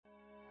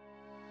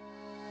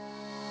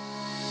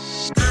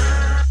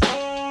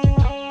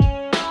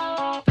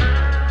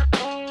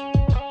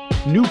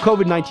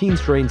COVID-19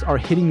 strains are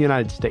hitting the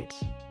United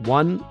States.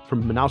 One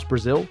from Manaus,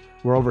 Brazil,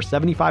 where over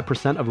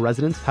 75% of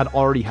residents had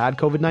already had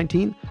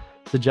COVID-19,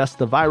 suggests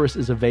the virus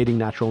is evading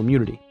natural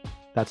immunity.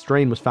 That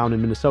strain was found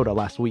in Minnesota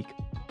last week.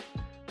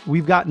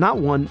 We've got not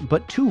one,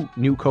 but two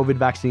new COVID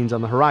vaccines on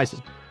the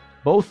horizon.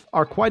 Both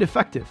are quite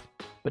effective,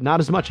 but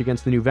not as much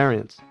against the new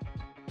variants.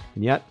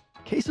 And yet,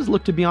 cases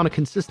look to be on a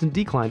consistent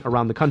decline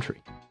around the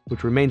country,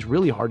 which remains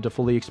really hard to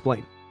fully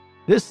explain.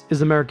 This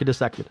is America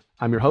Dissected.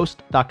 I'm your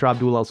host, Dr.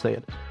 Abdul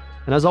El-Sayed.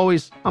 And as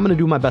always, I'm going to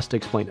do my best to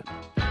explain it.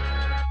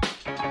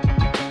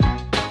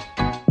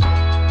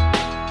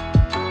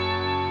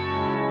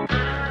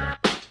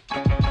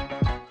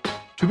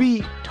 To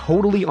be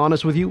totally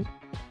honest with you,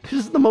 this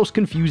is the most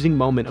confusing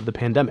moment of the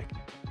pandemic.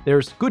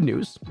 There's good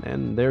news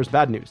and there's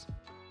bad news.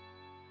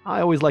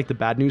 I always like the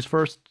bad news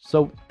first,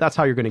 so that's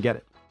how you're going to get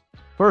it.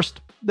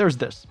 First, there's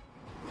this.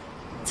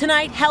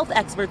 Tonight, health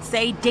experts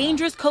say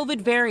dangerous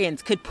COVID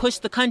variants could push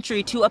the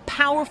country to a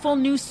powerful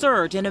new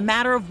surge in a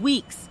matter of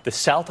weeks. The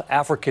South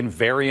African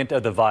variant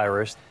of the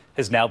virus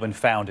has now been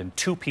found in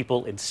 2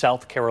 people in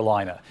South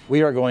Carolina.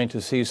 We are going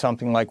to see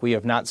something like we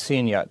have not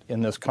seen yet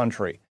in this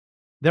country.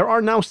 There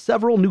are now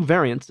several new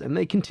variants, and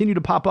they continue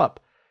to pop up.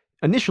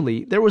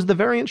 Initially, there was the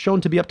variant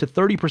shown to be up to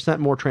 30%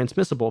 more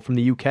transmissible from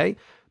the UK,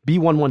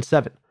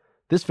 B.1.1.7.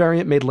 This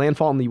variant made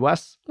landfall in the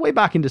US way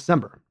back in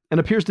December and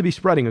appears to be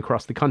spreading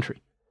across the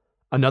country.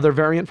 Another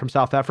variant from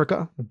South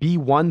Africa,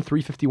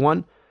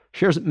 B.1.351,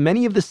 shares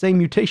many of the same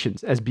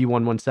mutations as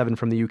B.1.1.7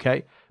 from the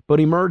UK, but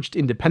emerged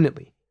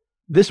independently.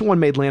 This one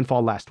made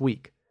landfall last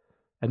week.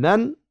 And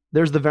then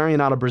there's the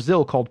variant out of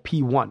Brazil called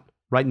P1.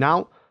 Right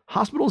now,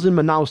 hospitals in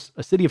Manaus,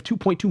 a city of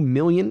 2.2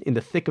 million in the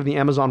thick of the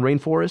Amazon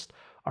rainforest,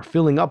 are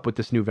filling up with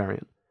this new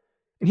variant.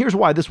 And here's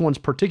why this one's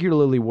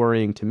particularly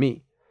worrying to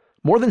me.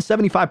 More than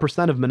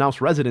 75% of Manaus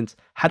residents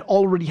had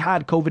already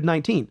had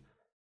COVID-19.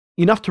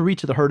 Enough to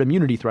reach the herd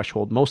immunity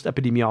threshold most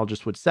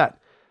epidemiologists would set,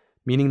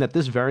 meaning that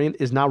this variant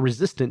is now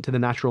resistant to the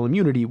natural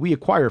immunity we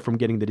acquire from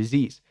getting the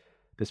disease.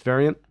 This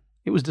variant,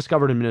 it was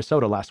discovered in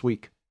Minnesota last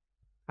week.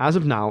 As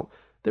of now,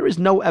 there is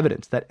no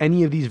evidence that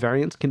any of these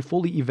variants can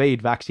fully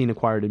evade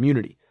vaccine-acquired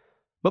immunity.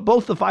 But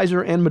both the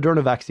Pfizer and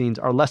Moderna vaccines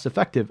are less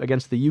effective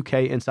against the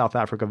UK and South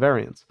Africa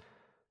variants.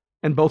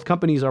 And both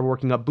companies are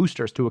working up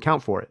boosters to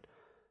account for it.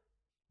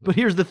 But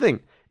here's the thing,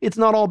 it's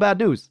not all bad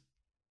news.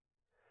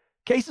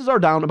 Cases are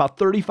down about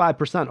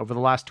 35% over the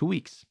last 2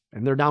 weeks,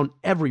 and they're down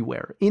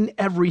everywhere, in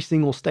every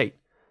single state.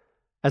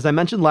 As I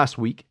mentioned last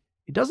week,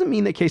 it doesn't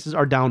mean that cases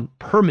are down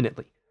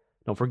permanently.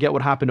 Don't forget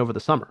what happened over the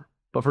summer.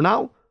 But for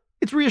now,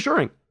 it's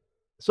reassuring.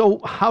 So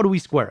how do we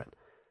square it?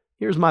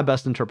 Here's my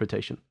best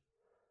interpretation.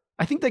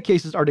 I think that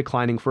cases are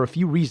declining for a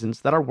few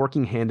reasons that are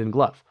working hand in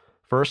glove.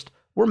 First,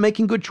 we're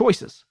making good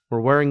choices.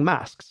 We're wearing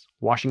masks,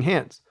 washing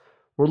hands.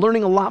 We're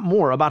learning a lot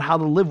more about how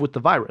to live with the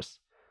virus,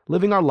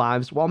 living our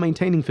lives while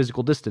maintaining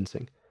physical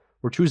distancing.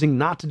 We're choosing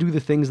not to do the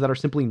things that are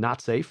simply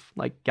not safe,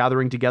 like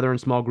gathering together in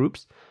small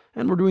groups,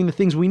 and we're doing the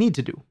things we need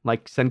to do,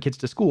 like send kids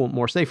to school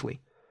more safely.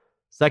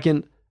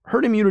 Second,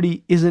 herd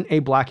immunity isn't a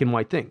black and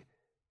white thing.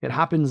 It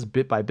happens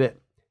bit by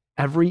bit.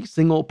 Every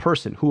single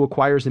person who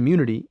acquires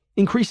immunity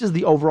increases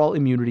the overall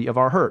immunity of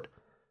our herd.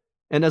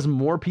 And as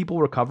more people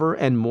recover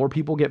and more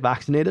people get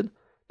vaccinated,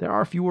 there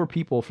are fewer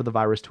people for the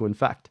virus to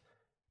infect.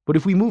 But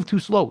if we move too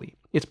slowly,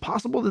 it's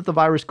possible that the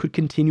virus could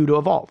continue to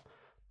evolve,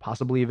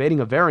 possibly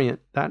evading a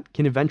variant that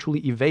can eventually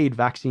evade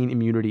vaccine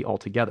immunity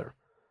altogether.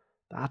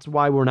 That's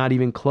why we're not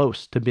even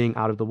close to being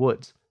out of the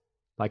woods.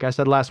 Like I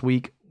said last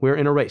week, we're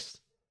in a race.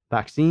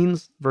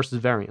 Vaccines versus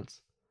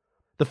variants.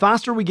 The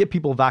faster we get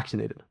people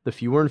vaccinated, the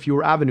fewer and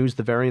fewer avenues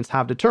the variants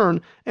have to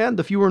turn, and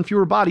the fewer and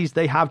fewer bodies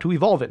they have to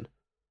evolve in.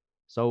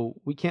 So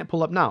we can't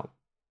pull up now.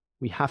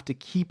 We have to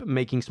keep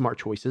making smart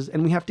choices,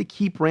 and we have to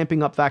keep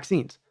ramping up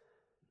vaccines.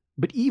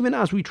 But even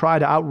as we try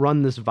to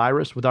outrun this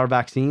virus with our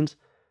vaccines,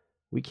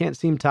 we can't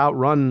seem to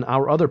outrun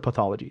our other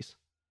pathologies.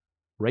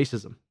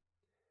 Racism.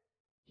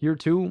 Here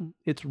too,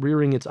 it's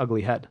rearing its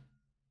ugly head.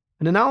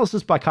 An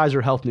analysis by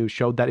Kaiser Health News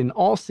showed that in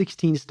all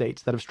 16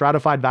 states that have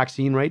stratified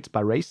vaccine rates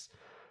by race,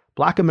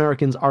 Black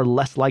Americans are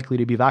less likely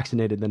to be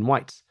vaccinated than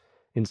whites.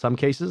 In some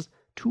cases,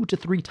 2 to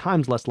 3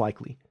 times less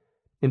likely.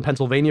 In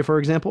Pennsylvania, for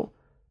example,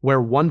 where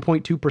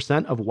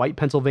 1.2% of white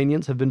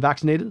Pennsylvanians have been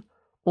vaccinated,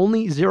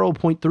 only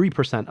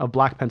 0.3% of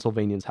Black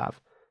Pennsylvanians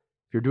have.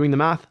 If you're doing the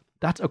math,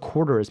 that's a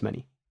quarter as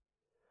many.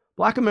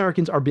 Black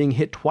Americans are being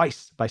hit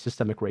twice by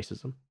systemic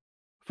racism.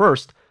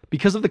 First,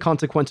 because of the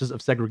consequences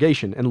of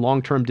segregation and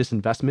long-term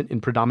disinvestment in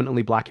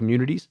predominantly Black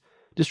communities,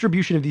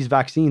 distribution of these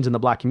vaccines in the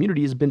Black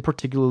community has been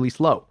particularly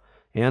slow.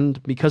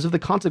 And because of the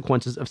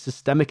consequences of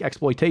systemic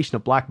exploitation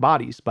of Black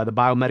bodies by the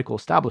biomedical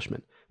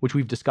establishment, which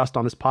we've discussed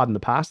on this pod in the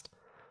past,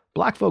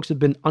 Black folks have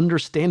been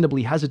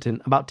understandably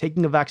hesitant about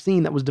taking a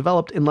vaccine that was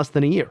developed in less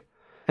than a year.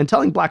 And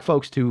telling Black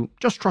folks to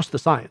just trust the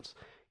science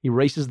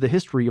erases the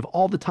history of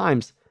all the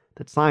times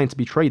that science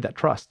betrayed that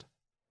trust.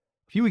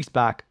 A few weeks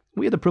back,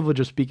 we had the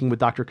privilege of speaking with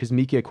Dr.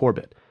 Kizzmekia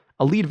Corbett,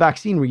 a lead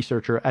vaccine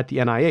researcher at the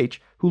NIH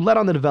who led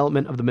on the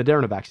development of the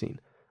Moderna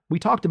vaccine. We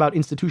talked about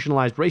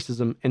institutionalized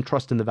racism and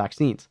trust in the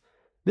vaccines.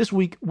 This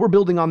week, we're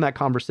building on that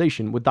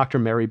conversation with Dr.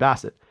 Mary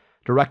Bassett,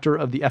 director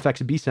of the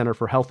FXB Center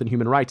for Health and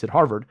Human Rights at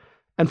Harvard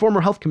and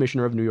former health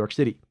commissioner of New York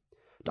City.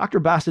 Dr.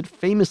 Bassett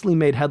famously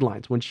made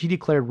headlines when she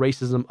declared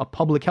racism a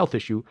public health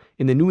issue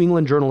in the New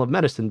England Journal of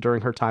Medicine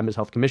during her time as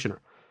health commissioner.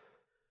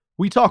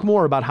 We talk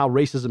more about how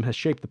racism has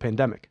shaped the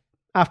pandemic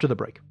after the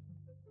break.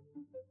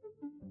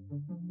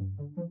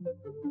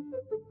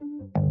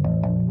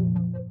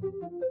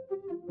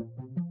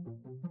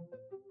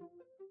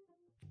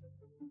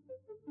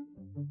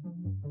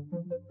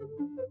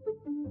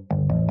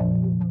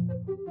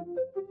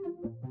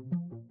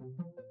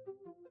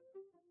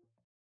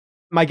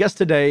 My guest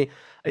today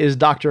is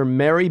Dr.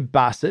 Mary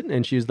Bassett,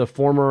 and she's the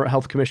former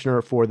health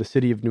commissioner for the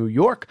city of New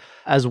York,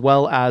 as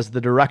well as the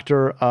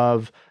director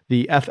of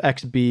the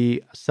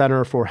FXB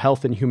Center for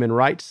Health and Human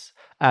Rights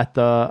at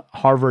the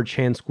Harvard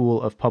Chan School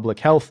of Public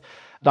Health.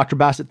 Dr.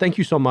 Bassett, thank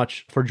you so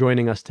much for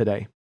joining us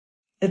today.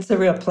 It's a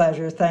real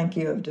pleasure. Thank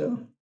you,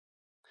 Abdul.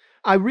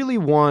 I really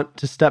want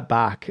to step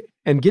back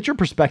and get your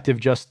perspective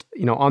just,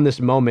 on this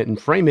moment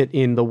and frame it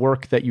in the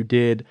work that you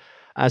did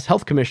as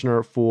health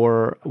commissioner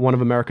for one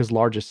of America's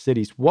largest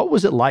cities. What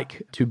was it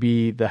like to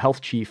be the health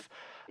chief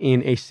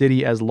in a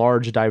city as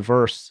large,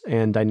 diverse,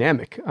 and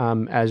dynamic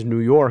as New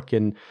York?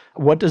 And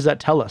what does that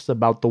tell us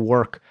about the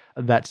work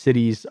that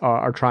cities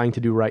are trying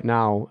to do right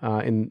now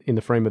in the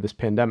frame of this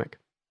pandemic?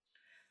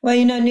 Well,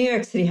 New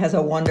York City has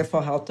a wonderful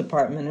health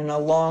department and a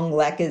long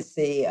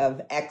legacy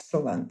of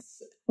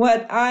excellence.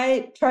 What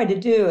I tried to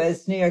do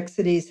as New York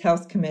City's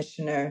health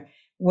commissioner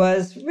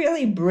was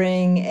really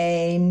bring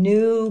a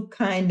new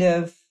kind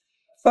of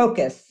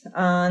focus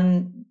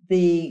on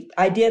the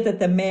idea that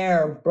the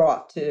mayor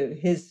brought to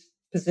his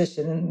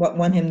position and what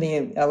won him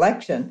the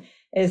election,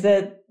 is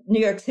that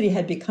New York City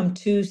had become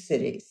two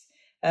cities,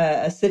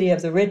 a city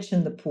of the rich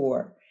and the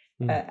poor.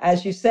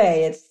 As you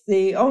say, it's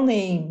the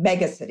only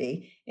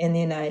megacity in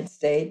the United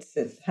States.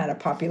 It had a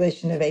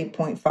population of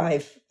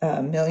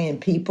 8.5 million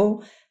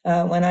people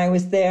when I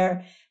was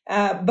there.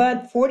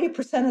 But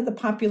 40% of the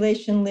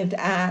population lived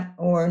at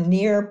or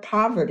near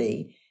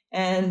poverty,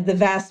 and the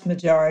vast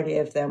majority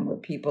of them were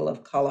people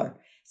of color.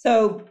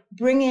 So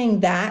bringing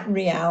that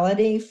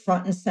reality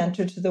front and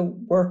center to the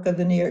work of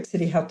the New York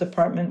City Health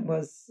Department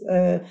was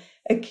a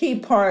key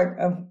part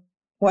of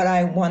what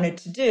I wanted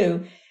to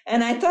do.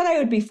 And I thought I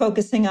would be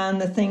focusing on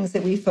the things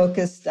that we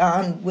focused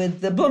on with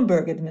the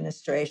Bloomberg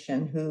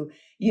administration, who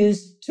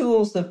used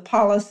tools of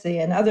policy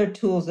and other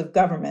tools of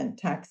government,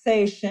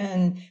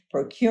 taxation,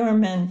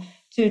 procurement,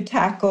 to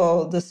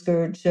tackle the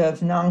scourge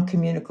of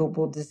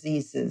non-communicable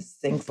diseases,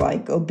 things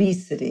like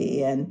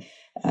obesity and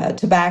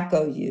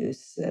tobacco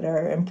use that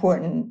are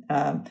important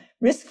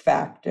risk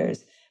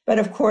factors. But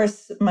of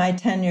course, my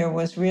tenure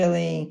was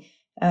really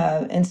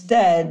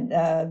instead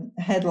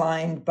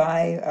headlined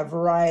by a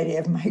variety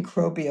of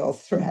microbial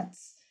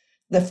threats.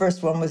 The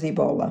first one was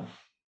Ebola.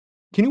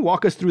 Can you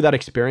walk us through that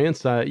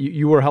experience?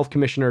 You were health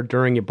commissioner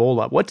during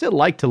Ebola. What's it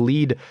like to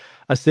lead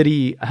a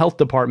city health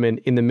department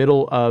in the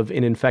middle of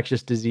an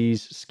infectious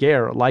disease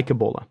scare like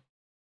Ebola?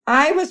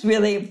 I was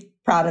really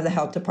proud of the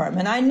health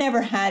department. I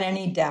never had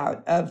any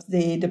doubt of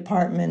the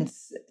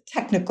department's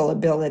technical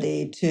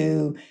ability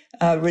to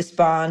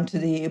respond to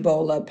the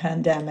Ebola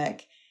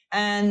pandemic.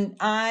 And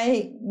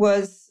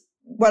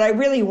what I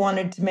really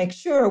wanted to make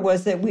sure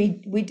was that we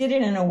did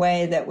it in a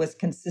way that was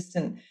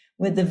consistent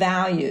with the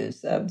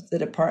values of the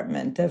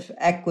department, of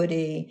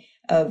equity,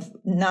 of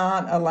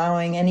not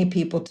allowing any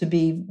people to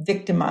be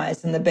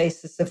victimized on the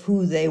basis of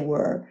who they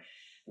were.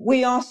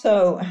 We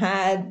also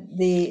had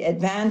the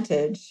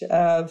advantage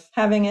of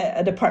having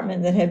a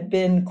department that had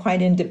been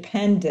quite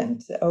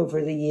independent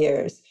over the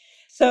years.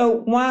 So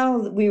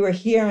while we were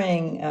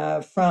hearing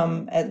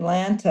from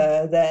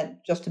Atlanta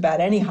that just about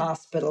any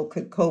hospital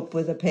could cope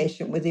with a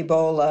patient with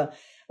Ebola,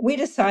 we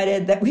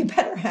decided that we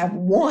better have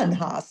one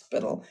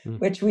hospital,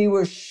 which we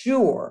were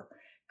sure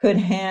could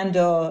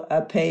handle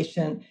a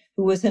patient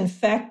who was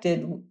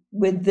infected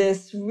with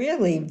this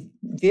really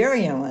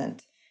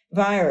virulent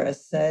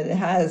virus that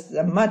has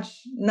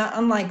not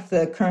unlike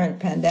the current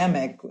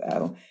pandemic,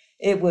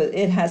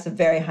 it has a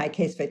very high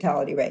case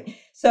fatality rate.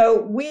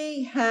 So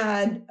we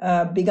had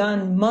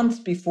begun months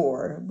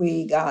before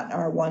we got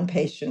our one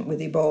patient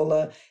with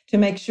Ebola to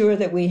make sure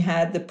that we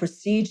had the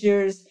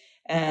procedures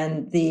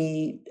and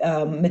the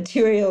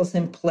materials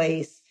in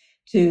place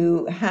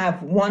to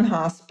have one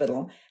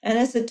hospital. And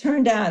as it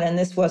turned out, and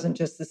this wasn't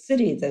just the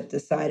city that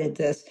decided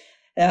this,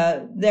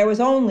 there was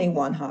only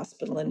one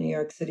hospital in New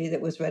York City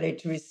that was ready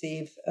to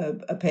receive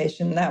a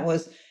patient. That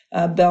was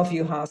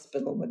Bellevue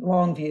Hospital, with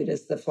Longview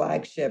as the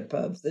flagship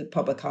of the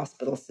public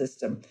hospital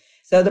system.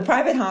 So the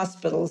private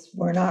hospitals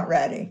were not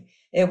ready.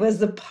 It was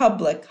the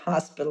public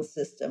hospital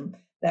system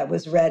that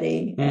was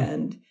ready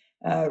and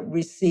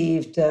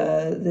received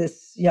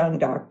this young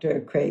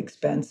doctor, Craig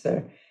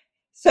Spencer.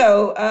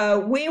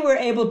 So we were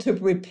able to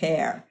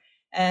prepare.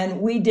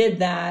 And we did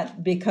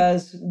that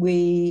because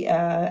we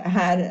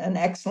had an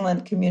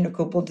excellent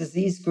communicable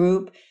disease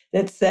group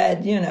that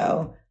said,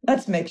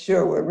 let's make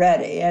sure we're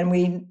ready. And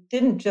we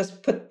didn't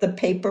just put the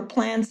paper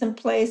plans in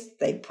place.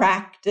 They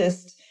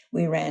practiced.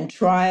 We ran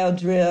trial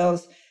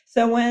drills.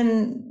 So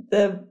when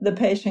the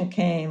patient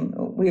came,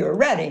 we were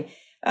ready.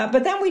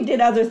 But then we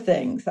did other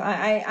things.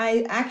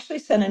 I actually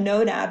sent a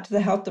note out to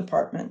the health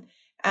department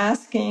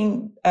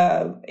asking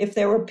if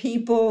there were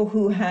people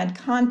who had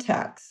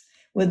contacts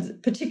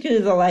with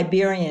particularly the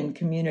Liberian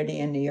community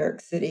in New York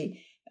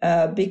City,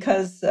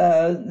 because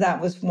that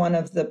was one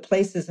of the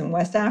places in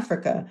West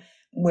Africa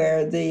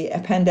where the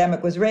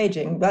pandemic was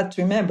raging. Let's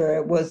remember,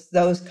 it was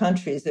those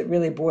countries that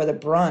really bore the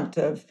brunt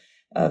of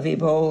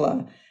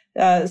Ebola.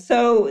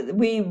 So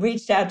we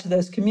reached out to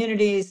those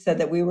communities, said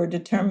that we were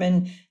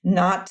determined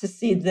not to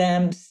see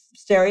them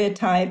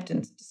stereotyped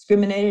and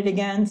discriminated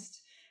against,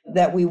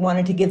 that we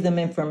wanted to give them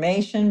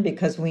information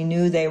because we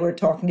knew they were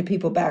talking to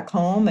people back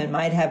home and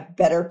might have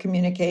better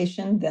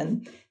communication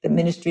than the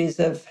ministries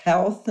of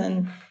health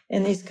in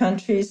these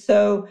countries.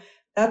 So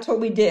that's what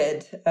we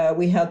did.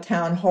 We held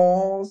town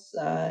halls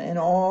in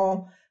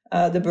all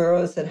the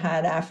boroughs that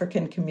had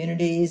African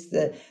communities.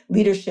 The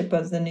leadership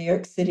of the New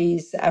York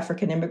City's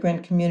African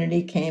immigrant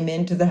community came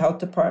into the health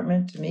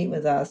department to meet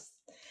with us.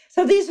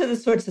 So these are the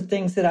sorts of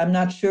things that I'm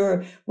not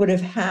sure would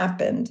have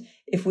happened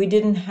if we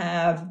didn't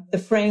have the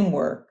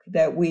framework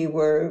that we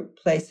were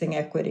placing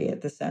equity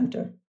at the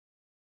center.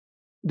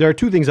 There are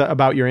two things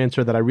about your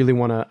answer that I really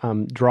want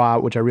to draw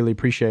out, which I really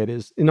appreciate.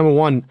 Is number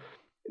one,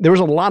 there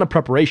was a lot of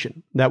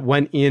preparation that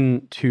went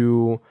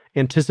into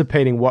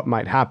anticipating what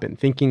might happen,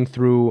 thinking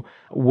through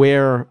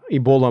where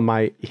Ebola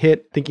might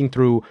hit, thinking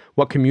through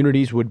what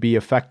communities would be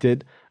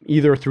affected,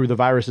 either through the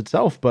virus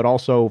itself, but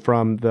also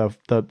from the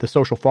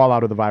social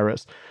fallout of the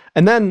virus.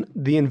 And then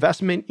the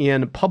investment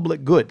in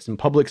public goods and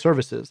public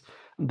services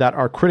that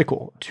are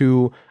critical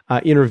to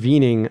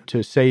intervening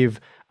to save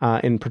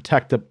and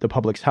protect the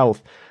public's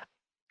health.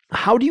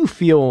 How do you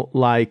feel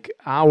like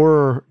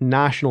our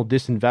national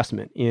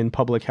disinvestment in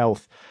public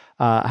health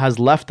has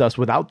left us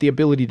without the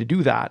ability to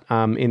do that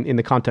in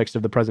the context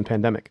of the present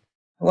pandemic?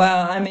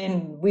 Well, I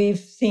mean, we've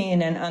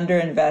seen an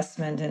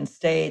underinvestment in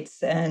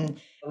states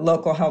and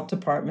local health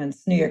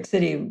departments. New York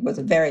City was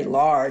a very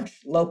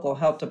large local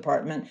health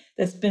department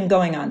that's been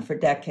going on for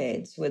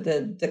decades with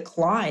a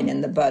decline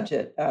in the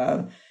budget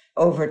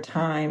over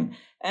time.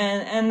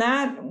 And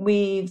that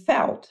we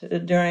felt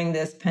during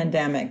this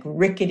pandemic.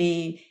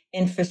 Rickety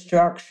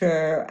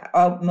infrastructure,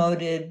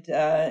 outmoded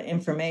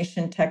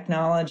information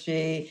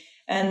technology.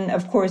 And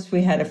of course,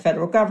 we had a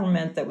federal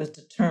government that was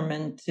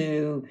determined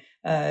to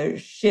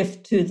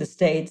shift to the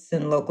states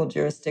and local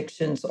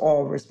jurisdictions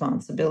all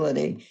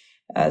responsibility.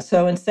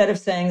 So instead of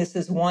saying this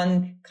is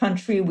one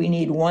country, we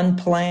need one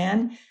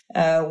plan,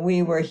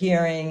 we were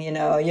hearing, you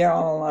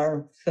all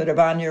are sort of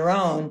on your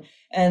own.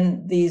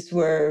 And these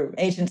were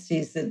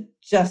agencies that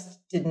just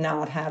did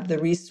not have the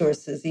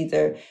resources,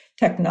 either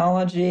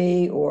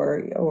technology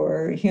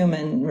or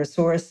human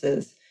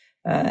resources.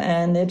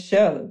 And it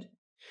showed.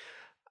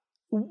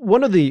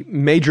 One of the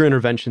major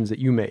interventions that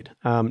you made,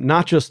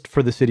 not just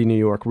for the city of New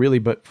York, really,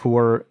 but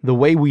for the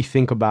way we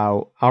think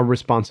about our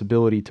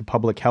responsibility to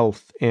public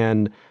health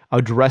and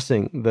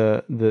addressing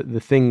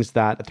the things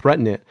that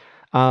threaten it,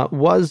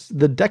 was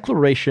the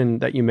declaration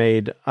that you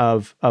made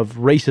of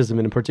racism,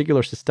 and in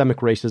particular systemic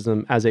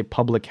racism, as a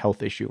public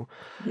health issue.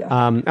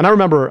 Yeah. And I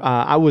remember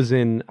I was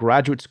in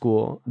graduate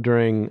school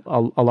during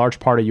a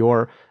large part of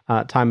your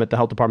time at the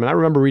health department. I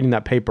remember reading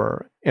that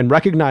paper and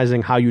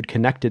recognizing how you'd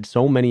connected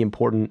so many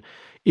important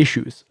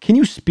issues. Can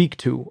you speak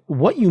to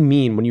what you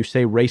mean when you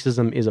say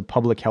racism is a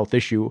public health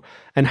issue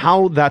and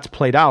how that's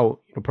played out,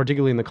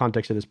 particularly in the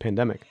context of this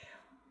pandemic?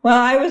 Well,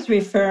 I was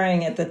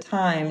referring at the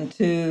time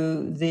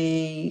to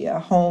the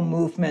whole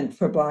movement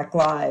for Black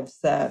Lives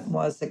that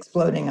was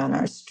exploding on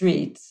our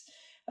streets,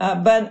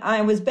 but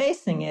I was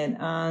basing it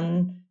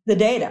on the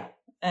data.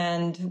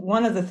 And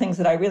one of the things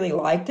that I really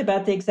liked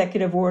about the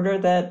executive order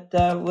that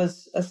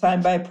was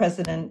signed by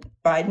President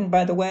Biden,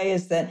 by the way,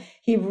 is that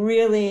he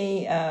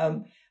really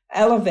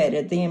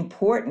elevated the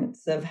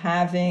importance of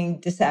having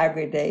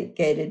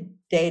disaggregated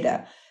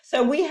data.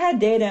 So we had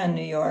data in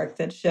New York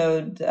that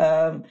showed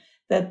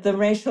that the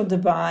racial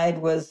divide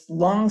was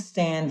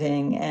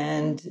longstanding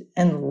and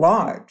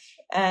large.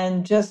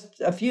 And just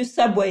a few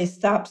subway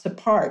stops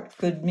apart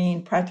could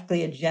mean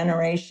practically a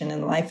generation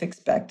in life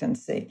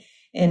expectancy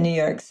in New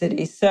York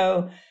City.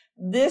 So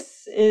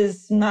this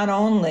is not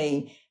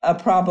only a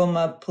problem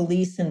of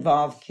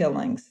police-involved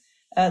killings.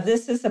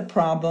 This is a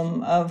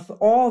problem of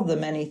all the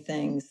many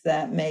things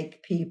that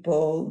make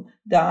people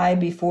die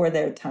before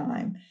their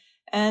time.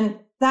 And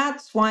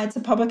that's why it's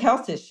a public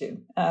health issue.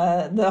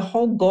 The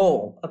whole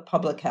goal of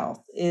public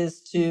health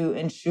is to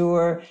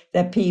ensure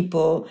that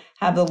people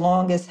have the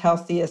longest,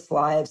 healthiest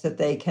lives that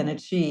they can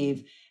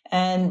achieve.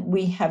 And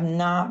we have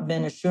not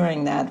been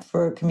assuring that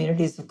for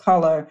communities of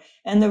color.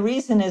 And the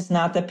reason is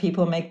not that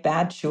people make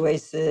bad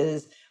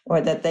choices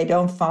or that they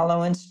don't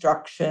follow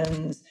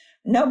instructions.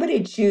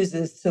 Nobody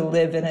chooses to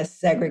live in a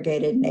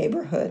segregated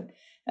neighborhood.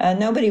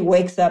 Nobody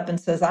wakes up and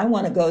says, I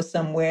want to go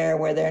somewhere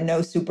where there are no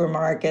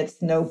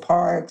supermarkets, no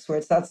parks, where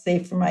it's not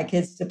safe for my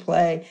kids to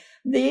play.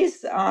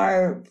 These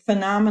are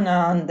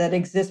phenomenon that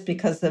exist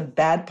because of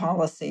bad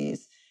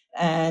policies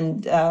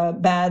and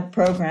bad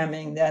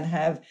programming that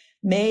have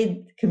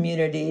made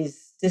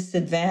communities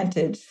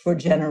disadvantaged for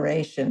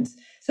generations.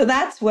 So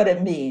that's what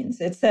it means.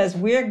 It says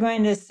we're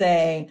going to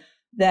say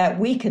that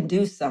we can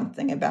do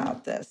something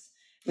about this.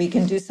 We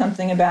can do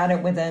something about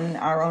it within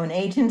our own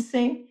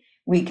agency.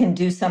 We can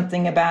do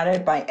something about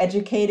it by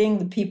educating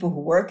the people who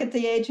work at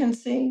the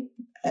agency,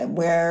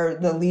 where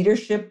the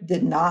leadership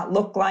did not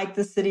look like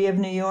the city of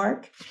New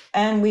York.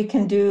 And we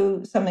can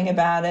do something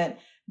about it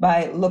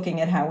by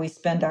looking at how we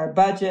spend our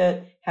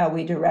budget, how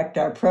we direct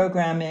our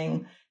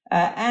programming,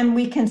 and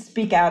we can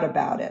speak out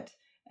about it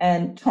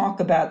and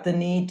talk about the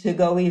need to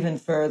go even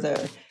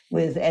further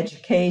with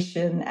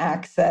education,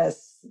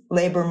 access,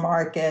 labor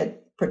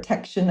market,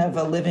 protection of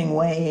a living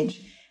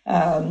wage,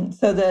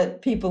 so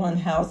that people in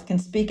health can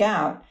speak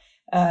out,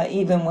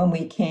 even when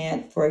we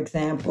can't, for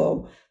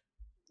example,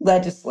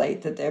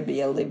 legislate that there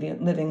be a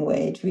living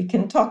wage. We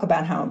can talk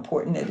about how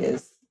important it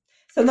is.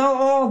 So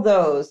all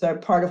those are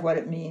part of what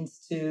it means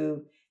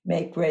to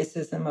make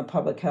racism a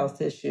public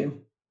health issue.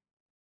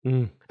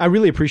 I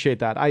really appreciate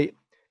that.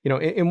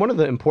 In one of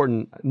the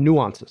important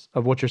nuances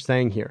of what you're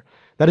saying here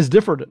that has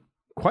differed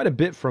quite a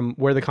bit from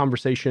where the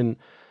conversation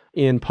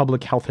in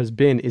public health has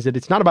been is that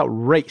it's not about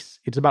race,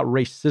 it's about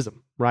racism,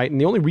 right? And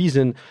the only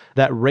reason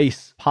that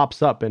race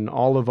pops up in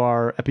all of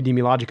our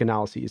epidemiologic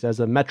analyses as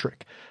a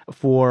metric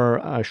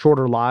for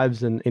shorter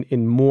lives and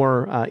in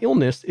more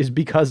illness is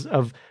because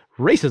of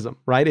racism,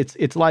 right?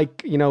 It's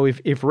like,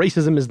 if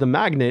racism is the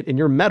magnet in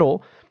your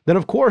metal, then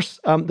of course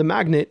the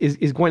magnet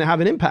is going to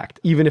have an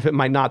impact, even if it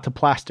might not to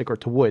plastic or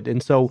to wood.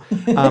 And so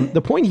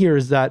the point here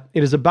is that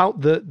it is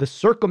about the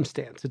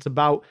circumstance. It's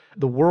about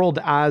the world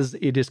as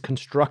it is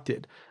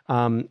constructed,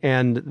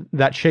 and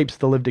that shapes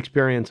the lived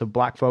experience of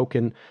Black folk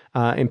and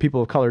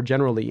people of color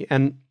generally.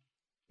 And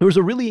there was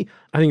a really,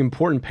 I think,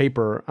 important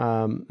paper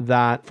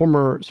that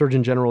former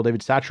Surgeon General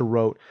David Satcher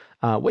wrote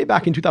way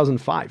back in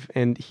 2005,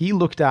 and he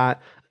looked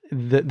at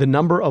the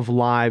number of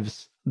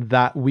lives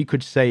that we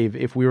could save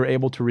if we were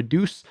able to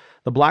reduce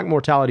the Black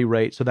mortality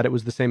rate so that it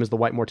was the same as the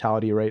white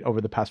mortality rate over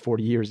the past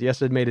 40 years. He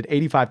estimated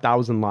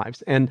 85,000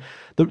 lives. And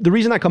the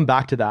reason I come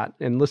back to that,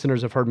 and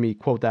listeners have heard me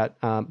quote that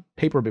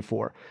paper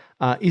before,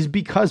 is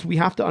because we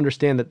have to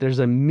understand that there's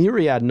a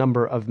myriad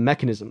number of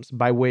mechanisms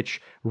by which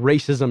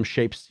racism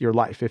shapes your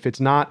life. If it's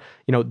not,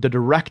 the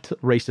direct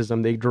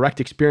racism, the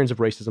direct experience of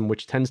racism,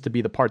 which tends to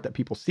be the part that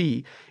people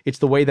see, it's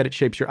the way that it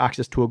shapes your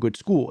access to a good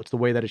school. It's the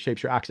way that it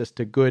shapes your access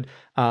to good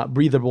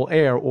breathable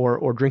air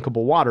or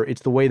drinkable water.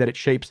 It's the way that it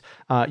shapes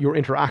your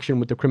interaction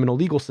with the criminal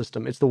legal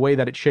system. It's the way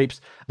that it shapes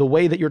the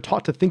way that you're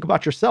taught to think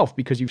about yourself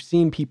because you've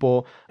seen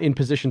people in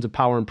positions of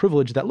power and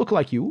privilege that look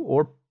like you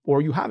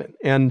or you haven't.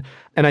 And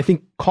I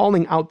think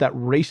calling out that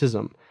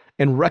racism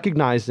and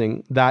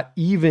recognizing that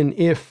even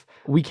if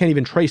we can't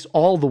even trace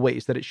all the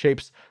ways that it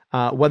shapes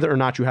whether or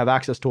not you have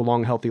access to a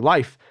long, healthy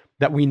life,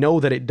 that we know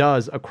that it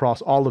does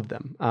across all of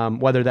them,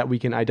 whether that we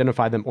can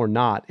identify them or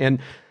not. And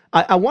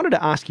I wanted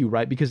to ask you,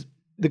 right, because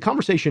the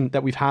conversation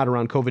that we've had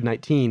around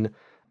COVID-19,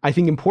 I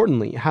think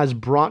importantly, has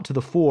brought to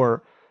the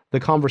fore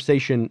the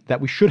conversation that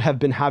we should have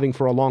been having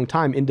for a long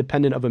time,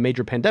 independent of a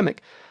major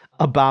pandemic,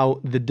 about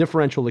the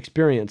differential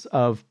experience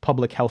of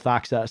public health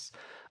access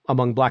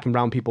among Black and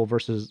brown people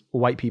versus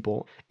white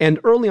people. And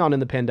early on in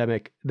the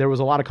pandemic, there was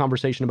a lot of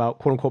conversation about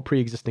quote unquote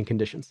pre-existing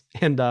conditions.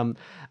 And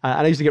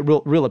I used to get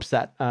real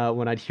upset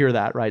when I'd hear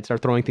that, right?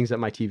 Start throwing things at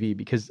my TV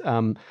because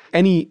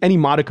any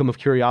modicum of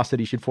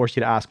curiosity should force you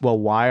to ask, well,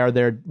 why are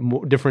there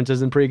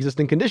differences in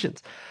pre-existing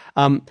conditions?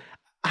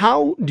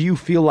 How do you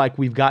feel like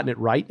we've gotten it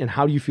right, and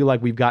how do you feel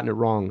like we've gotten it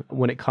wrong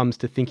when it comes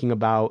to thinking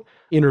about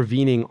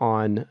intervening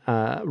on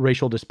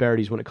racial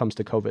disparities when it comes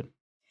to COVID?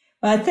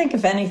 Well, I think,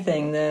 if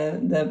anything,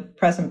 the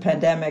present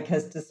pandemic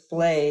has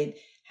displayed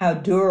how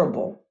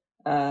durable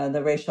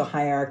the racial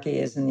hierarchy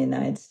is in the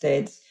United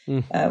States.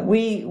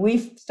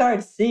 We've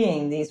started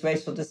seeing these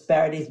racial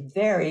disparities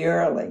very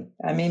early.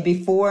 I mean,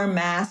 before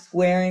mask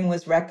wearing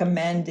was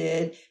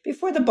recommended,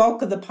 before the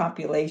bulk of the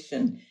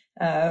population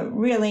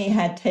really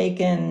had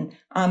taken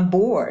on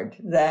board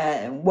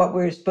that what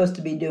we're supposed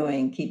to be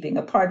doing, keeping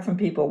apart from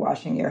people,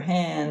 washing your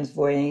hands,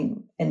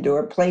 avoiding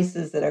indoor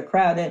places that are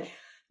crowded.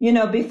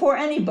 Before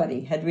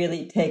anybody had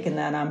really taken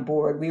that on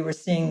board, we were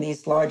seeing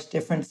these large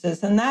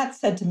differences. And that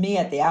said to me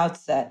at the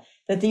outset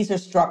that these are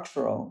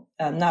structural,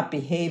 not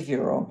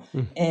behavioral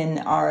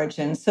in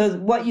origin. So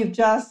what you've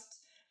just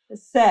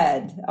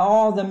said,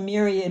 all the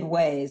myriad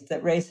ways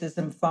that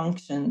racism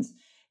functions,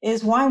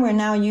 is why we're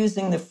now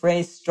using the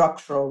phrase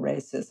structural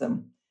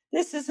racism.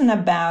 This isn't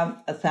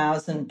about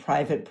 1,000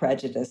 private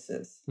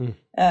prejudices.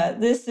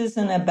 This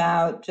isn't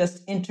about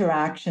just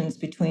interactions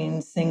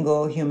between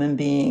single human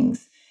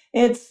beings.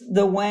 It's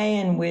the way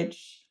in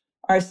which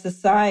our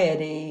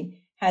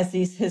society has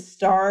these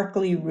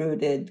historically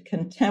rooted,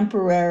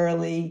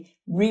 contemporarily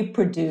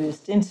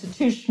reproduced,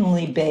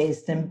 institutionally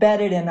based,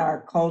 embedded in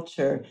our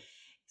culture.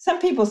 Some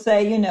people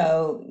say,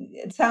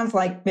 it sounds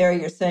like, Mary,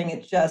 you're saying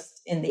it's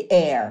just in the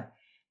air.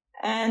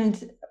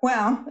 And,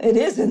 well, it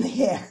is in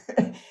the air.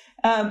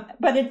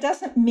 But it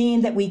doesn't mean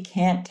that we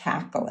can't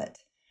tackle it.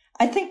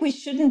 I think we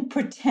shouldn't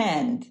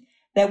pretend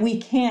that we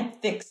can't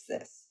fix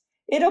this.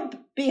 It'll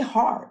be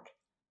hard.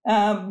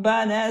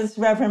 But as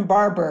Reverend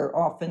Barber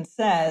often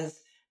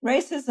says,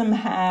 racism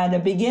had a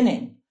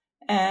beginning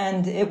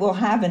and it will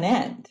have an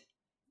end.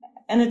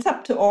 And it's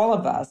up to all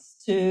of us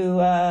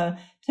to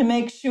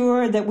make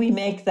sure that we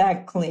make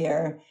that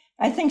clear.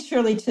 I think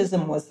Shirley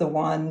Chisholm was the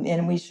one,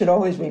 and we should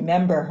always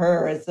remember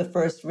her as the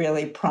first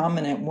really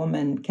prominent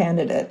woman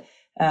candidate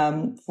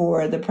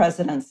for the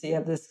presidency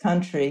of this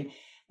country,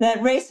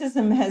 that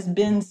racism has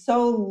been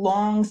so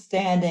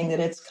long-standing that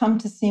it's come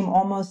to seem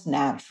almost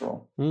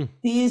natural.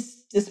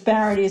 These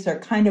disparities are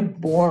kind of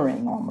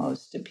boring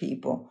almost to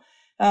people.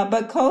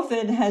 But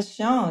COVID has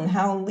shown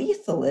how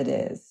lethal it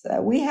is.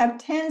 We have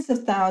tens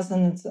of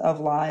thousands of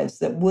lives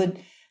that would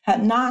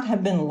not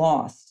have been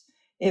lost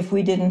if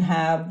we didn't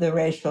have the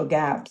racial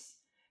gaps.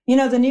 You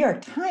know, the New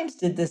York Times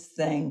did this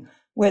thing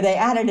where they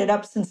added it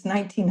up since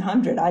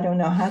 1900. I don't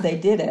know how they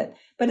did it,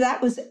 but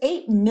that was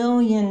 8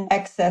 million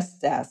excess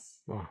deaths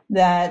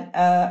that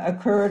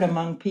occurred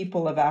among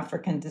people of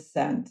African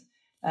descent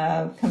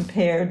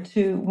compared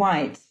to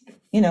whites,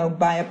 you know,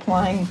 by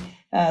applying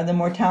the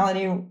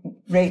mortality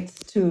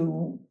rates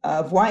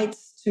of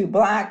whites to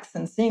blacks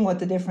and seeing what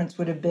the difference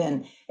would have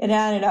been. It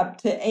added up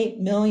to 8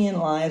 million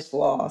lives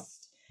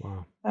lost.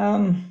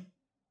 Wow.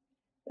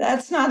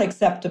 That's not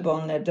acceptable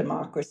in a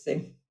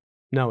democracy.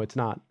 No, it's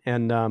not.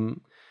 And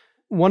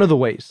one of the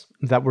ways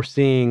that we're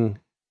seeing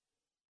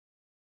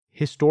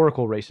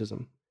historical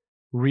racism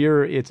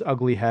rear its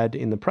ugly head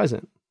in the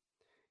present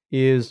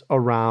is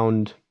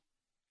around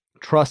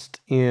trust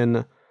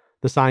in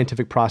the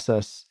scientific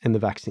process and the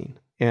vaccine.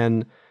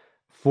 And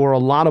for a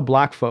lot of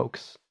Black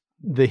folks,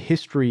 the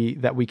history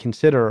that we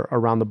consider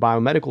around the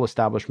biomedical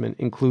establishment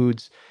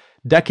includes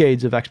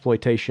decades of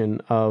exploitation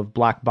of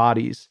Black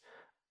bodies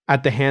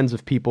at the hands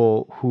of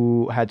people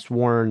who had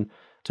sworn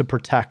to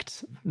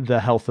protect the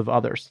health of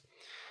others.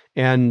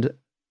 And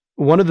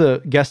one of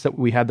the guests that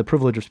we had the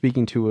privilege of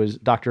speaking to was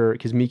Dr.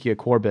 Kizzmekia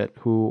Corbett,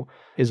 who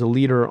is a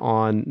leader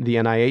on the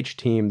NIH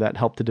team that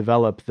helped to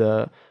develop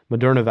the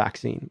Moderna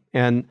vaccine.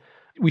 And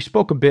we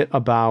spoke a bit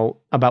about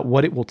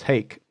what it will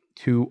take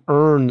to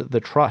earn the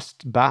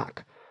trust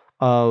back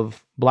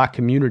of Black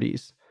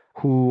communities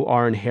who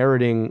are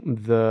inheriting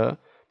the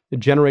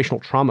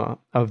generational trauma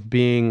of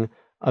being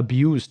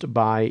abused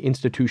by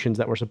institutions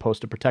that were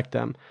supposed to protect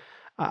them.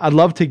 I'd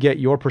love to get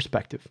your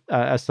perspective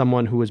as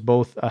someone who is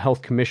both a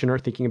health commissioner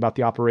thinking about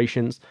the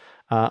operations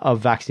of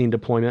vaccine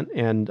deployment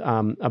and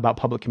about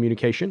public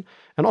communication,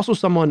 and also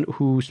someone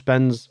who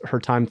spends her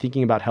time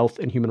thinking about health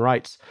and human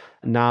rights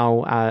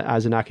now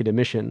as an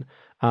academician.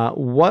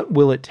 What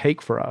will it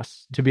take for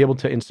us to be able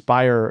to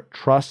inspire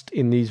trust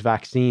in these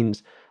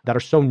vaccines that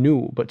are so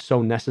new but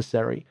so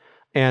necessary?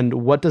 And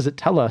what does it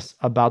tell us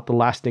about the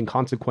lasting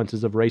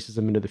consequences of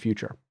racism into the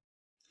future?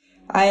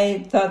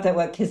 I thought that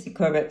what Kizzy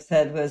Corbett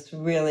said was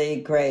really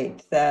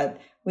great,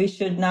 that we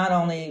should not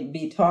only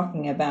be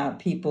talking about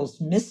people's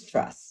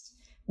mistrust,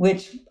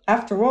 which,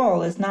 after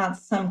all, is not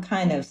some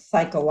kind of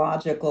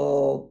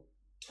psychological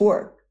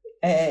tort.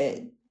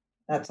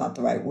 That's not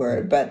the right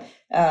word, but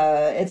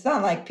it's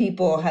not like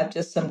people have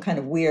just some kind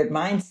of weird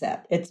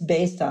mindset. It's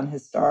based on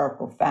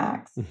historical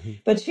facts. Mm-hmm.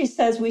 But she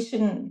says we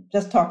shouldn't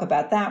just talk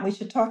about that. We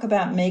should talk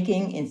about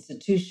making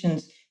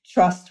institutions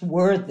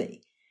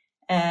trustworthy.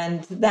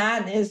 And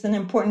that is an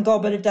important goal,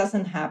 but it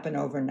doesn't happen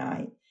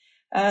overnight.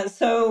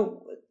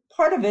 So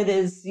part of it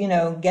is,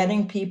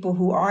 getting people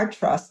who are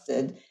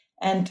trusted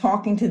and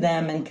talking to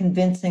them and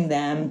convincing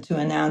them to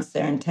announce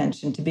their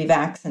intention to be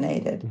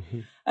vaccinated. Mm-hmm.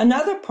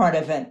 Another part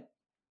of it,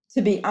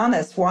 to be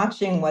honest,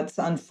 watching what's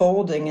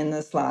unfolding in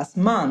this last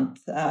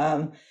month,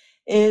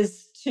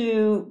 is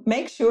to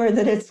make sure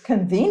that it's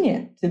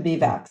convenient to be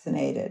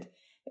vaccinated.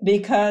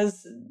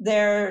 Because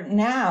there are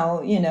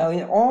now,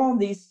 all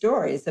these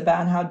stories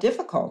about how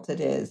difficult it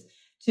is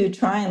to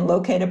try and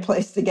locate a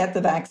place to get the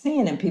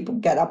vaccine. And people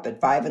get up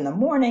at 5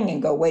 a.m.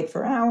 and go wait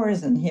for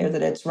hours and hear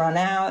that it's run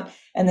out.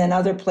 And then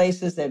other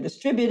places they're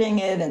distributing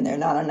it and there are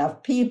not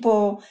enough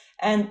people.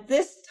 And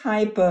this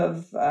type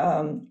of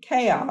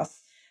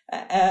chaos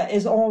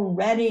is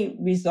already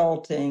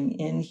resulting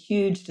in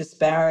huge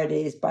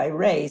disparities by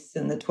race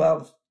in the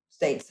 12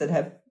 states that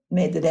have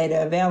made the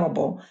data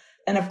available.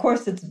 And of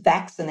course, it's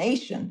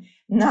vaccination,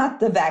 not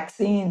the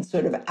vaccine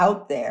sort of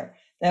out there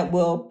that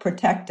will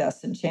protect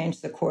us and change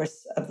the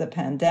course of the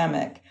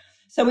pandemic.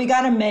 So we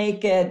got to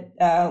make it,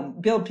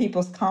 build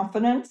people's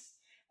confidence.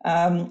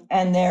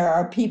 And there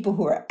are people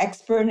who are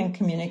expert in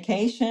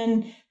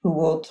communication who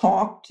will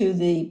talk to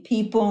the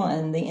people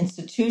and the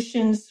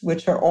institutions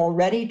which are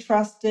already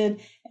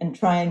trusted and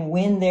try and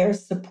win their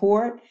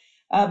support.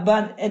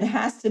 But it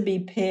has to be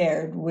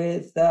paired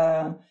with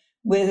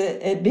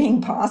it being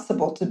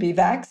possible to be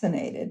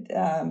vaccinated,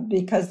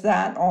 because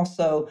that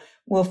also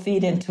will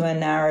feed into a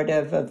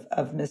narrative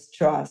of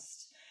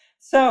mistrust.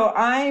 So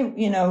I,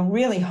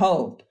 really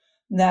hope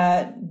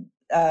that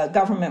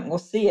government will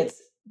see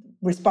its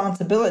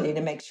responsibility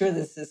to make sure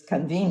this is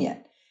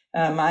convenient.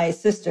 My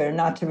sister,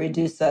 not to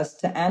reduce us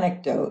to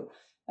anecdote,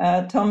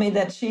 told me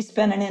that she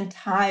spent an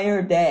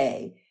entire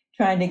day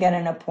trying to get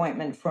an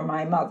appointment for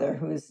my mother,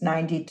 who's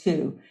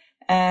 92.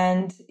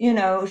 And,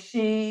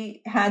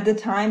 she had the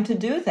time to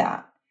do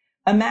that.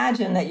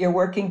 Imagine that you're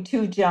working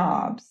 2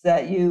 jobs,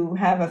 that you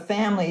have a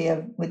family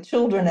with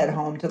children at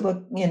home to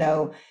look,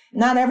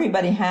 not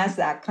everybody has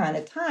that kind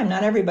of time.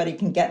 Not everybody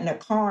can get in a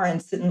car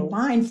and sit in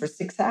line for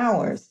 6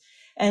 hours.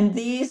 And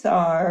these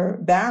are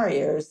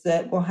barriers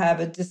that will have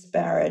a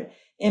disparate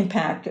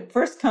impact.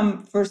 First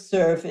come, first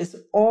serve is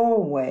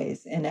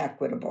always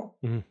inequitable.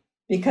 Mm-hmm.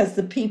 Because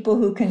the people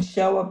who can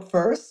show up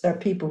first are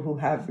people who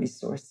have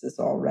resources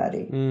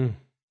already.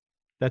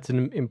 That's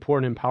an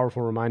important and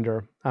powerful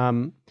reminder.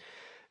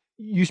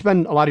 You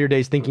spend a lot of your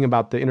days thinking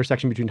about the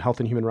intersection between health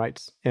and human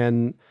rights.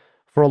 And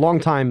for a long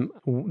time,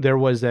 there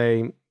was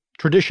a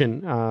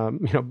tradition,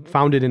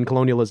 founded in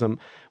colonialism,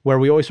 where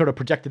we always sort of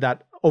projected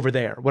that over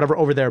there, whatever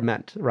over there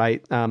meant,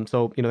 right?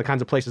 So, the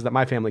kinds of places that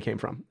my family came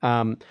from.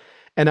 And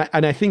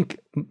I think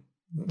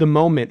the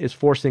moment is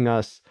forcing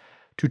us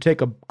to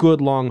take a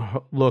good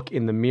long look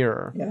in the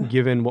mirror,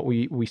 given what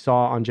we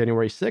saw on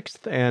January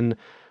 6th and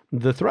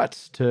the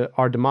threats to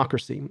our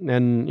democracy.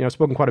 And, I've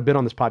spoken quite a bit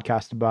on this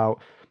podcast about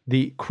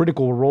the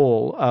critical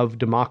role of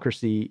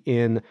democracy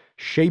in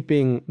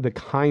shaping the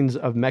kinds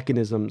of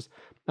mechanisms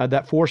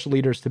that force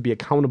leaders to be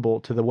accountable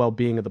to the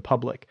well-being of the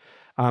public.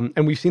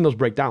 And we've seen those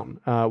break down,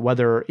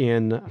 whether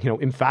in,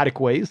 emphatic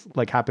ways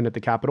like happened at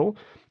the Capitol,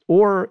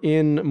 or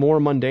in more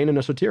mundane and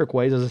esoteric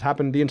ways, as has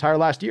happened the entire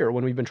last year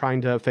when we've been trying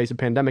to face a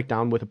pandemic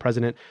down with a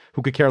president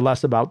who could care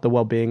less about the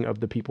well-being of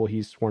the people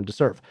he's sworn to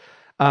serve.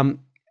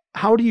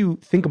 How do you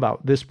think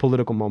about this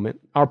political moment,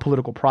 our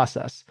political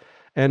process,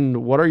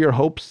 and what are your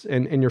hopes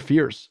and your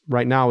fears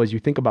right now as you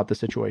think about the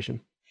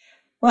situation?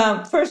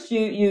 Well, first,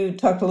 you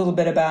talked a little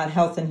bit about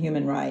health and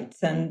human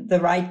rights, and the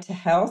right to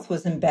health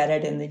was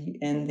embedded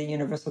in the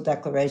Universal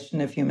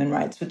Declaration of Human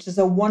Rights, which is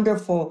a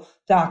wonderful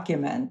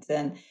document,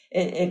 and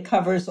it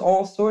covers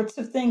all sorts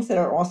of things that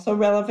are also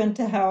relevant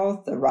to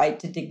health, the right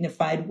to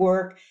dignified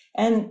work,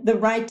 and the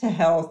right to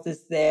health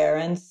is there,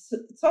 and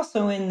it's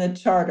also in the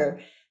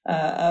Charter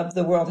of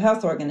the World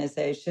Health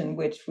Organization,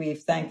 which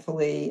we've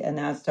thankfully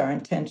announced our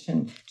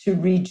intention to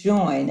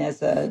rejoin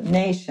as a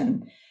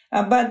nation.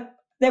 But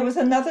there was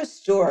another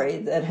story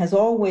that has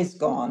always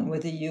gone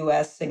with the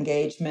U.S.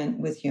 engagement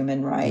with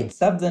human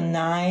rights. Of the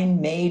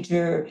 9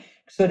 major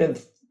sort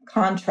of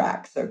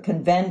contracts or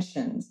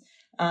conventions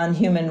on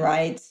human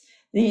rights,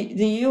 the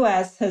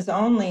U.S. has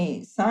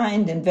only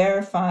signed and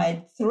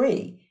verified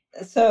 3.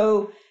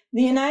 So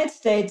the United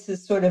States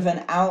is sort of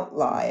an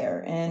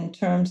outlier in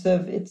terms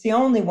of it's the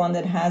only one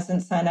that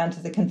hasn't signed on to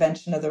the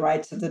Convention of the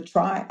Rights of the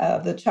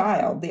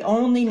Child, the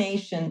only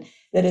nation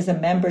that is a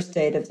member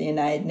state of the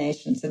United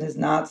Nations that has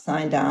not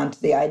signed on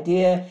to the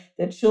idea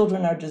that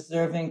children are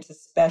deserving to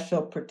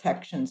special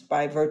protections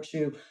by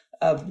virtue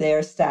of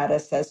their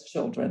status as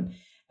children.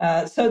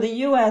 So the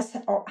U.S.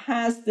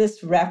 has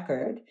this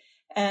record,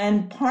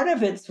 and part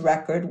of its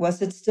record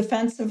was its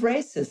defense of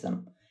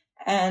racism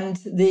and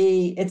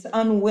its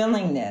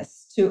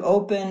unwillingness to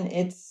open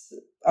its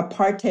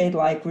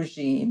apartheid-like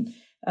regime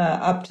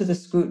up to the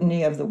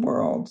scrutiny of the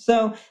world.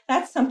 So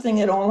that's something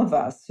that all of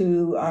us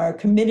who are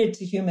committed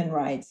to human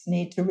rights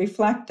need to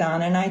reflect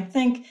on. And I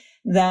think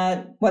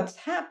that what's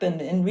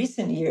happened in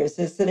recent years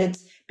is that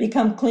it's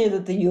become clear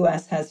that the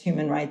U.S. has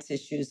human rights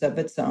issues of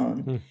its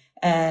own,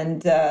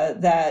 and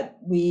that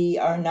we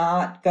are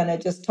not going to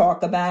just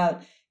talk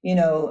about,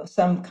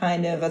 some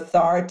kind of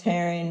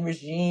authoritarian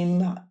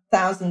regime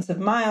thousands of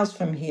miles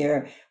from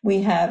here.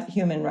 We have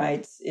human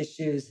rights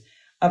issues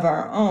of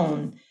our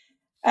own.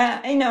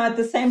 At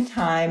the same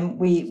time,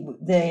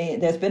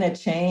 there's been a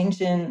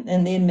change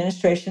in the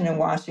administration in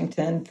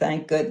Washington,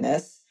 thank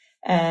goodness.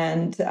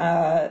 And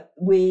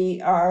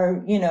we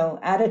are,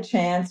 at a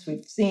chance.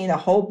 We've seen a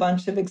whole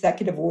bunch of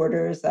executive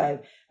orders.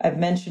 I've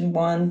mentioned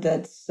one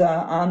that's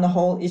on the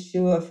whole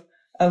issue of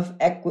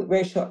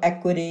racial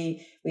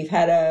equity. We've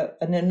had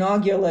an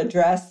inaugural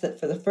address that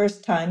for the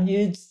first time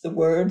used the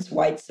words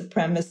white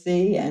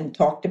supremacy and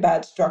talked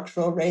about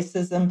structural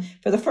racism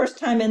for the first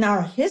time in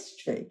our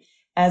history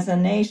as a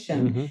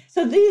nation. Mm-hmm.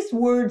 So these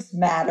words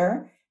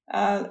matter.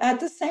 At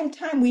the same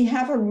time, we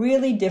have a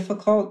really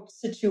difficult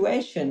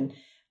situation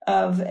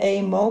of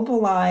a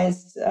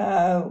mobilized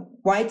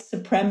white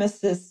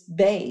supremacist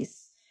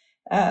base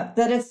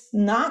that it's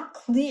not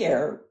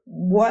clear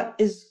what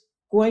is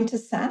going to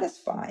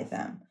satisfy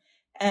them.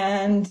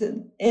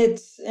 And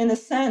it's, in a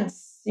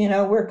sense,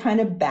 we're kind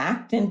of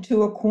backed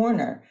into a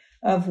corner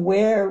of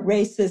where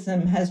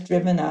racism has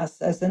driven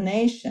us as a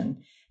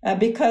nation,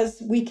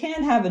 because we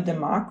can't have a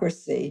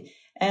democracy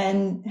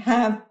and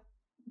have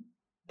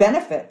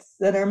benefits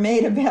that are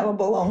made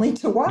available only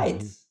to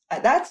whites.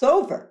 Mm-hmm. That's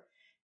over.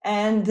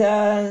 And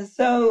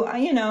so,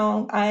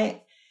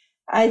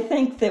 I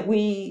think that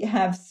we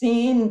have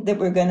seen that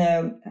we're going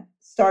to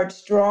start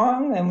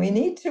strong, and we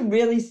need to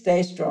really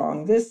stay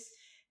strong. There's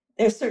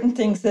certain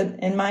things that,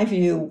 in my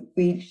view,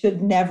 we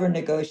should never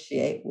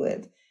negotiate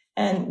with.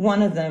 And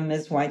one of them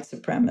is white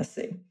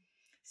supremacy.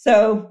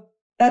 So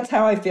that's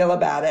how I feel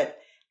about it.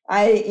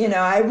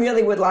 I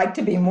really would like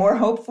to be more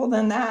hopeful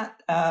than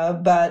that.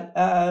 But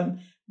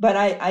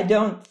I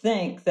don't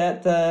think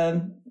that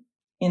the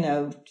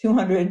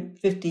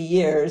 250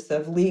 years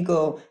of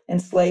legal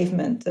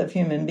enslavement of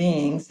human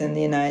beings in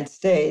the United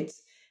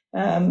States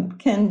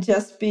can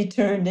just be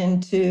turned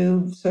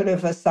into sort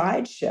of a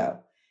sideshow.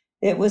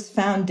 It was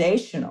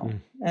foundational,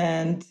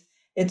 and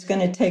it's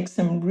going to take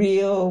some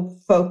real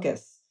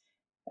focus.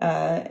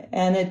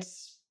 And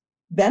its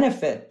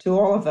benefit to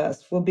all of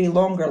us will be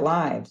longer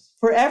lives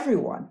for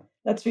everyone.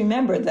 Let's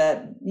remember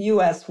that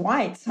U.S.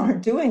 whites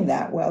aren't doing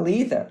that well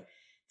either.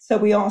 So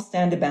we all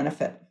stand to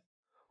benefit.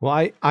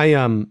 Well,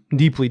 I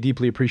deeply,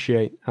 deeply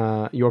appreciate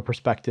your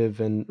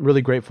perspective, and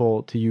really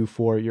grateful to you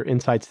for your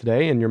insights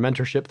today and your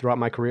mentorship throughout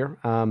my career.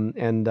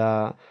 And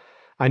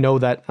I know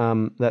that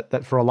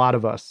that for a lot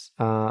of us,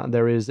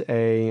 there is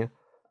a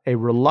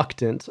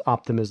reluctant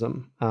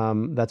optimism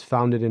that's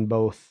founded in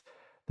both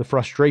the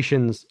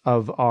frustrations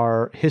of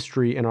our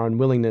history and our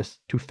unwillingness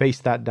to face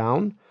that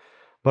down,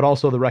 but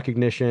also the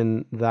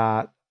recognition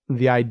that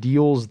the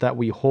ideals that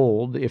we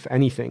hold, if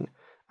anything,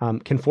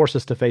 can force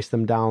us to face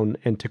them down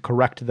and to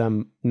correct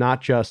them,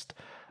 not just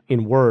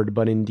in word,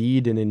 but in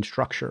deed and in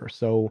structure.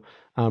 So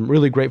I'm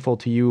really grateful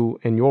to you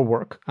and your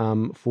work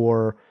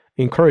for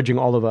encouraging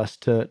all of us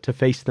to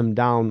face them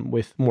down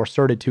with more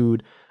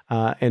certitude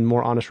and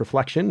more honest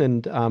reflection.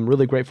 And I'm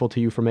really grateful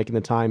to you for making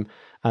the time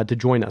to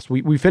join us.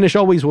 We finish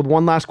always with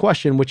one last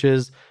question, which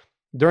is,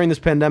 during this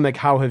pandemic,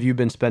 how have you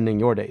been spending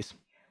your days?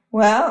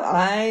 Well,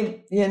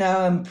 I,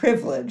 am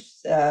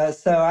privileged,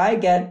 so I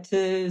get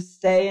to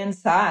stay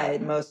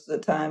inside most of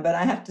the time. But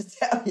I have to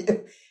tell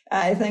you,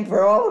 I think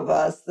for all of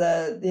us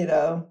that,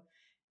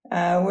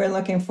 we're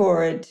looking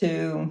forward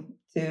to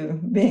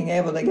being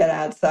able to get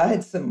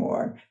outside some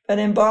more. But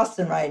in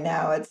Boston right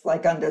now, it's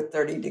like under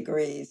 30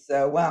 degrees.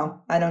 So,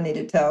 well, I don't need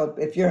to tell.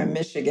 If you're in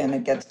Michigan,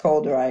 it gets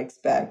colder, I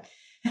expect.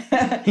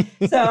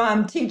 So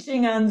I'm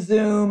teaching on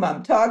Zoom.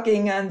 I'm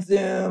talking on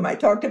Zoom. I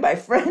talk to my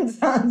friends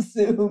on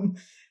Zoom.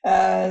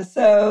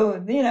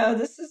 So,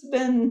 this has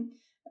been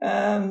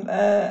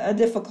a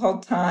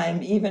difficult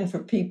time, even for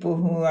people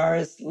who are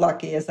as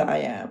lucky as I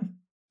am.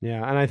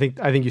 Yeah, and I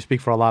think you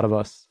speak for a lot of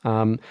us.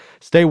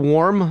 Stay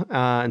warm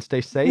and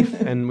stay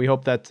safe, and we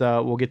hope that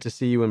we'll get to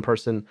see you in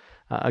person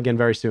again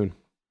very soon.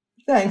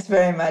 Thanks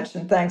very much,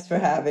 and thanks for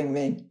having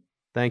me.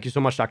 Thank you so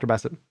much, Dr.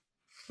 Bassett.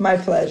 My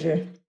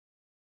pleasure.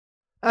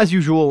 As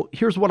usual,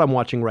 here's what I'm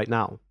watching right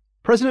now.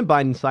 President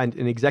Biden signed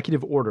an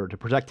executive order to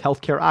protect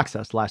healthcare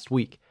access last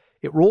week.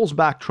 It rolls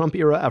back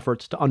Trump-era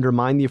efforts to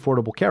undermine the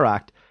Affordable Care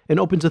Act and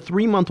opens a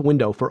 3-month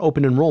window for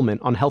open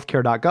enrollment on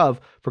healthcare.gov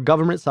for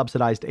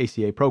government-subsidized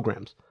ACA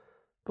programs.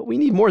 But we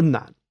need more than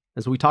that.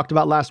 As we talked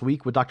about last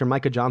week with Dr.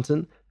 Micah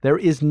Johnson, there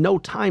is no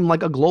time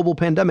like a global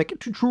pandemic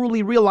to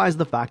truly realize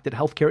the fact that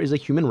healthcare is a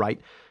human right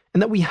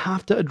and that we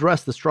have to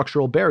address the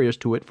structural barriers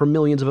to it for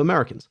millions of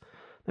Americans.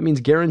 That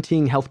means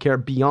guaranteeing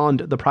healthcare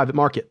beyond the private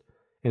market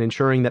and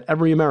ensuring that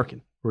every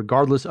American,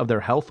 regardless of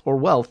their health or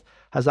wealth,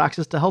 has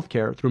access to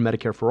healthcare through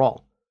Medicare for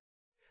All.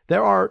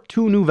 There are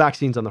 2 new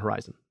vaccines on the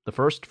horizon. The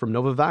first, from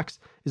Novavax,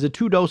 is a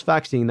 2-dose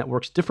vaccine that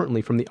works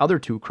differently from the other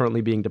 2 currently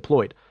being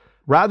deployed.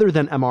 Rather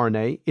than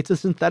mRNA, it's a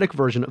synthetic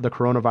version of the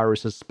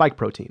coronavirus's spike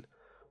protein.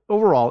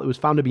 Overall, it was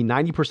found to be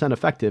 90%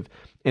 effective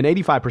and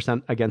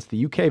 85% against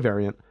the UK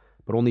variant,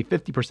 but only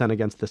 50%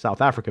 against the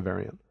South Africa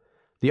variant.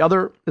 The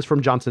other is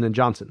from Johnson &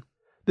 Johnson.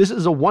 This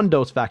is a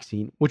 1-dose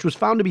vaccine, which was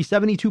found to be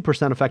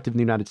 72% effective in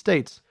the United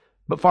States,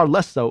 but far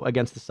less so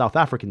against the South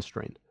African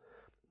strain.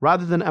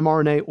 Rather than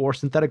mRNA or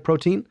synthetic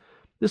protein,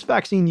 this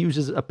vaccine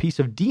uses a piece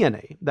of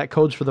DNA that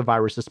codes for the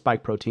virus's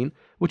spike protein,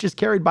 which is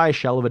carried by a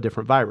shell of a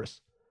different virus.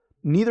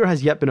 Neither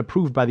has yet been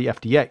approved by the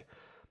FDA,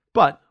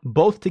 but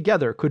both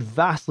together could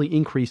vastly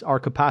increase our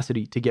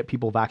capacity to get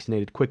people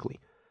vaccinated quickly.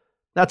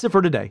 That's it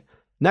for today.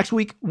 Next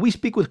week, we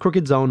speak with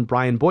Crooked's own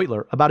Brian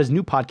Beutler about his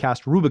new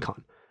podcast,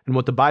 Rubicon, and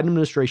what the Biden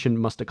administration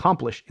must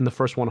accomplish in the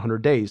first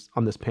 100 days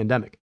on this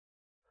pandemic.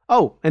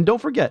 Oh, and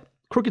don't forget,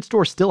 Crooked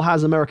Store still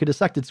has America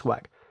Dissected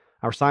swag.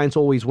 Our Science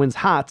Always Wins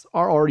hats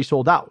are already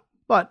sold out,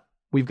 but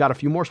we've got a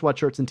few more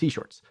sweatshirts and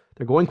t-shirts.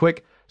 They're going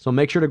quick, so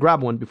make sure to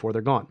grab one before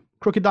they're gone.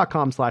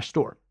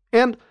 Crooked.com/store.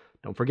 And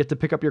don't forget to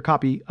pick up your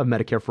copy of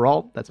Medicare for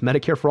All. That's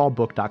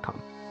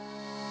MedicareForAllBook.com.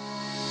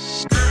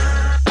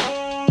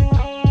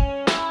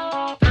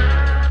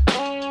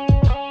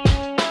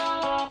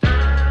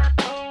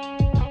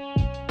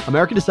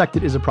 America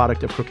Dissected is a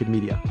product of Crooked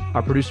Media.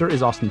 Our producer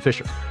is Austin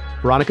Fisher.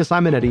 Veronica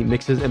Simonetti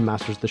mixes and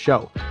masters the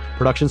show.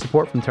 Production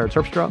support from Tara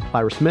Terpstra,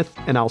 Lyra Smith,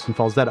 and Allison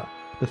Falzetta.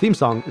 The theme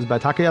song is by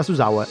Takayasu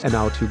Zawa and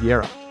Naoto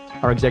Vieira.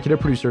 Our executive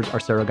producers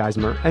are Sarah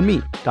Geismer and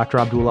me, Dr.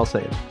 Abdul El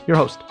Sayed, your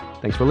host.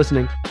 Thanks for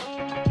listening.